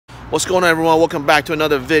What's going on, everyone? Welcome back to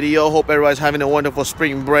another video. Hope everybody's having a wonderful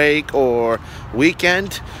spring break or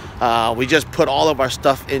weekend. We just put all of our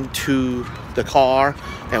stuff into the car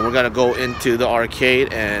and we're gonna go into the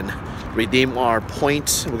arcade and redeem our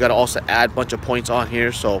points. We gotta also add a bunch of points on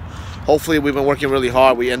here, so hopefully we've been working really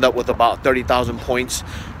hard. We end up with about 30,000 points,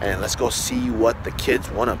 and let's go see what the kids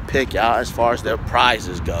want to pick out as far as their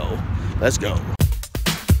prizes go. Let's go.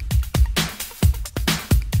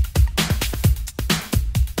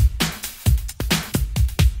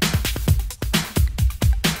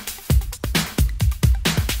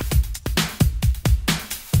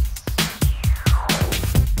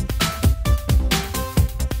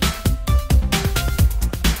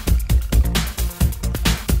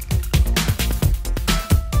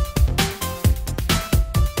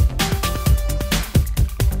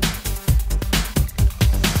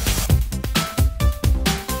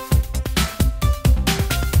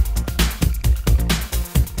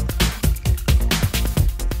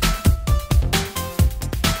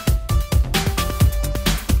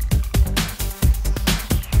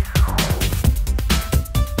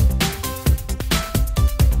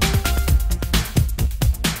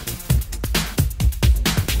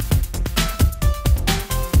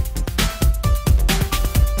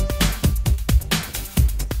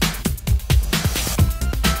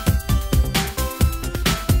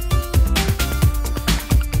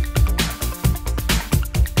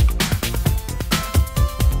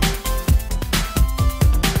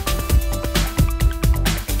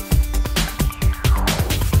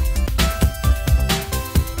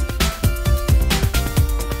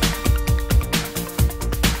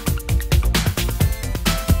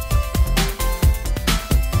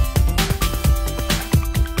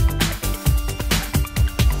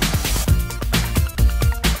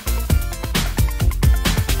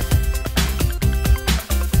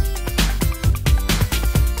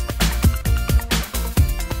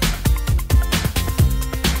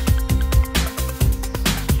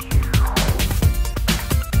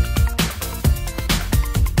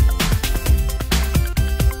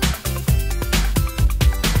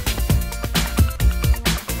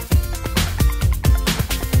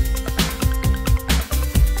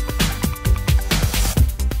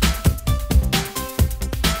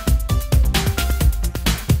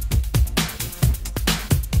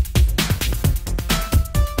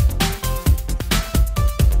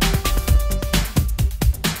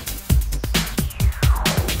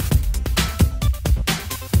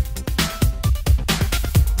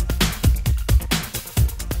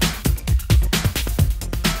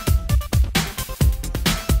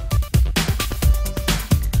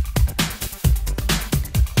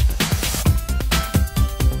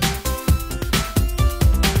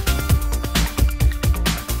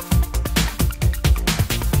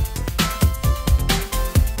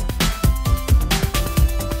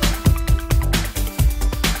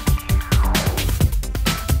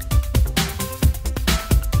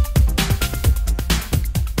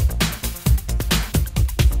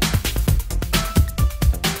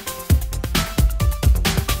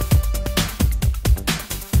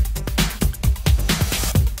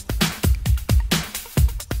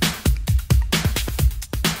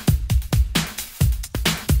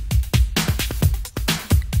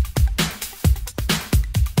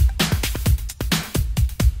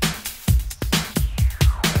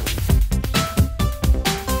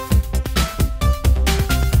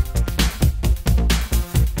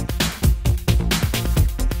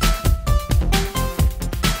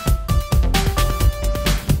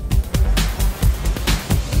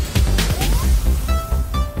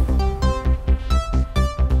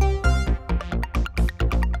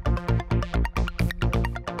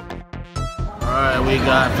 We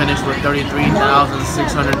got finished with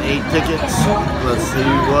 33,608 tickets. Let's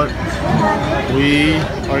see what we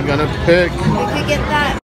are gonna pick. We could get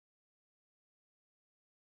that.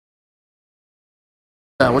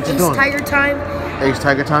 What you doing? Tiger time. Ace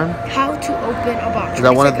Tiger time? How to open a box. Is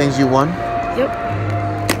that one of the things you won? Yep.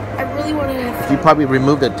 I really wanted to. If you probably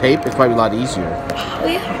remove the tape, it's probably a lot easier. Oh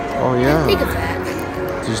yeah. Oh yeah. I didn't think of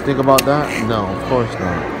that. Just think about that? No, of course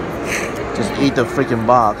not. Just eat the freaking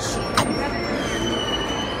box.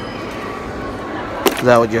 Is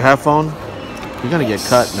that with your headphone? You're gonna get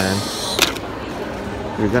cut, man.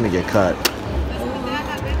 You're gonna get cut.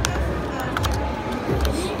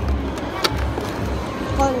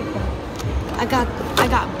 I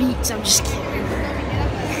got beats. I'm just kidding.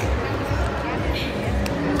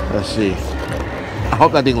 Let's see. I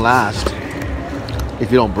hope that thing lasts. If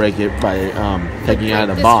you don't break it by taking it out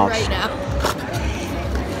of the box. Right now.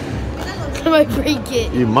 I might break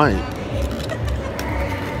it. You might.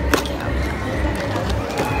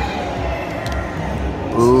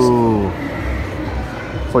 Ooh.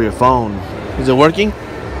 For your phone. Is it working?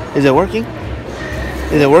 Is it working?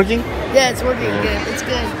 Is it working? Yeah, it's working good. It's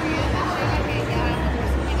good.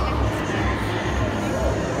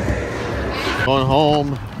 Going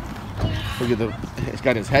home. Look at it's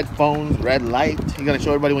got his headphones, red light. You gonna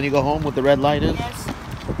show everybody when you go home what the red light is? Yes.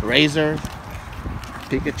 Razor,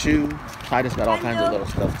 Pikachu. Titus got all kinds of little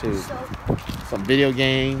stuff too. Some video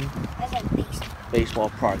game, baseball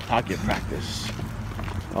target practice.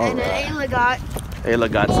 All right.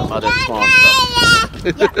 Ayla got some other small stuff.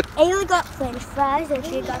 Yeah, Ayla got French fries and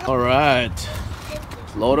she got. All right,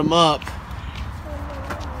 let's load them up.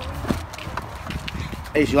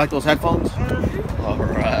 Hey, you like those headphones? All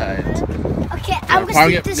right. Okay, I'm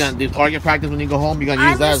gonna do target practice when you go home. You gonna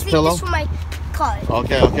use that as a pillow? This for my car.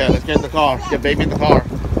 Okay. Let's get in the car. Get baby in the car.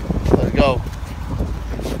 Let's go.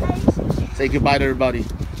 Say goodbye to everybody.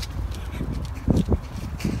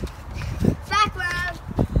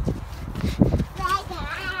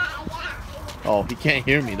 Oh, he can't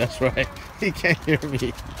hear me. That's right. He can't hear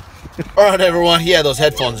me. All right, everyone. He had those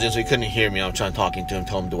headphones in, so he couldn't hear me. I'm trying talking to him,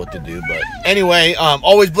 tell him what to do. But anyway,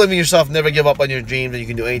 always believe in yourself. Never give up on your dreams, and you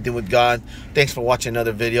can do anything with God. Thanks for watching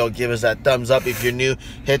another video. Give us that thumbs up if you're new.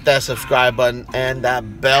 Hit that subscribe button and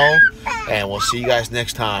that bell. And we'll see you guys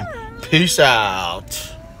next time. Peace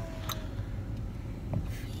out.